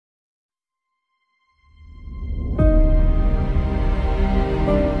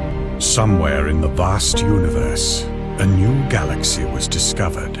Somewhere in the vast universe, a new galaxy was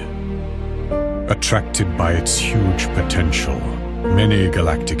discovered. Attracted by its huge potential, many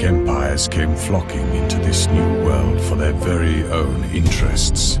galactic empires came flocking into this new world for their very own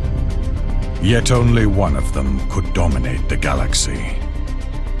interests. Yet only one of them could dominate the galaxy.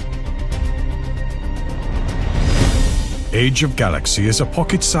 Age of Galaxy is a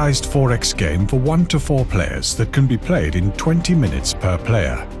pocket-sized 4X game for 1 to 4 players that can be played in 20 minutes per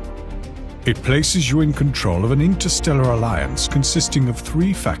player. It places you in control of an interstellar alliance consisting of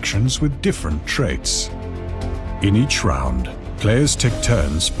 3 factions with different traits. In each round, players take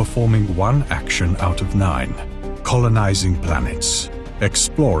turns performing 1 action out of 9, colonizing planets,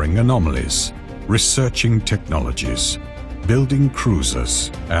 exploring anomalies, researching technologies, building cruisers,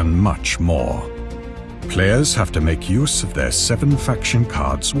 and much more. Players have to make use of their 7 faction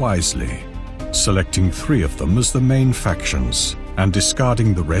cards wisely, selecting 3 of them as the main factions and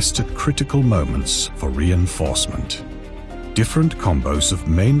discarding the rest at critical moments for reinforcement. Different combos of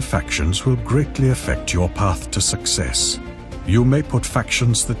main factions will greatly affect your path to success. You may put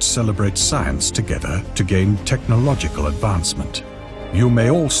factions that celebrate science together to gain technological advancement. You may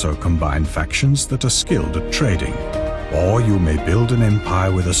also combine factions that are skilled at trading, or you may build an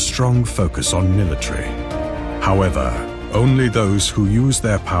empire with a strong focus on military. However, only those who use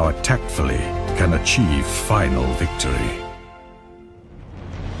their power tactfully can achieve final victory.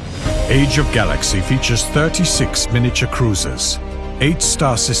 Age of Galaxy features 36 miniature cruisers, 8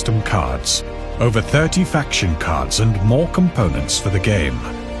 star system cards, over 30 faction cards and more components for the game.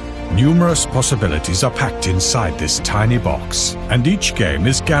 Numerous possibilities are packed inside this tiny box, and each game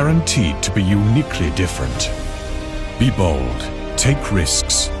is guaranteed to be uniquely different. Be bold, take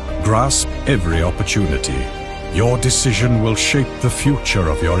risks, grasp every opportunity. Your decision will shape the future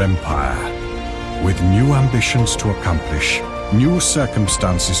of your empire. With new ambitions to accomplish, new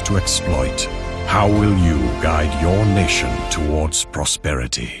circumstances to exploit, how will you guide your nation towards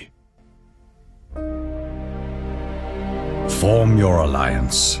prosperity? Form your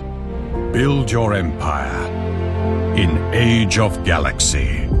alliance. Build your empire in Age of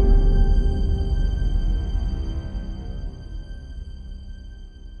Galaxy.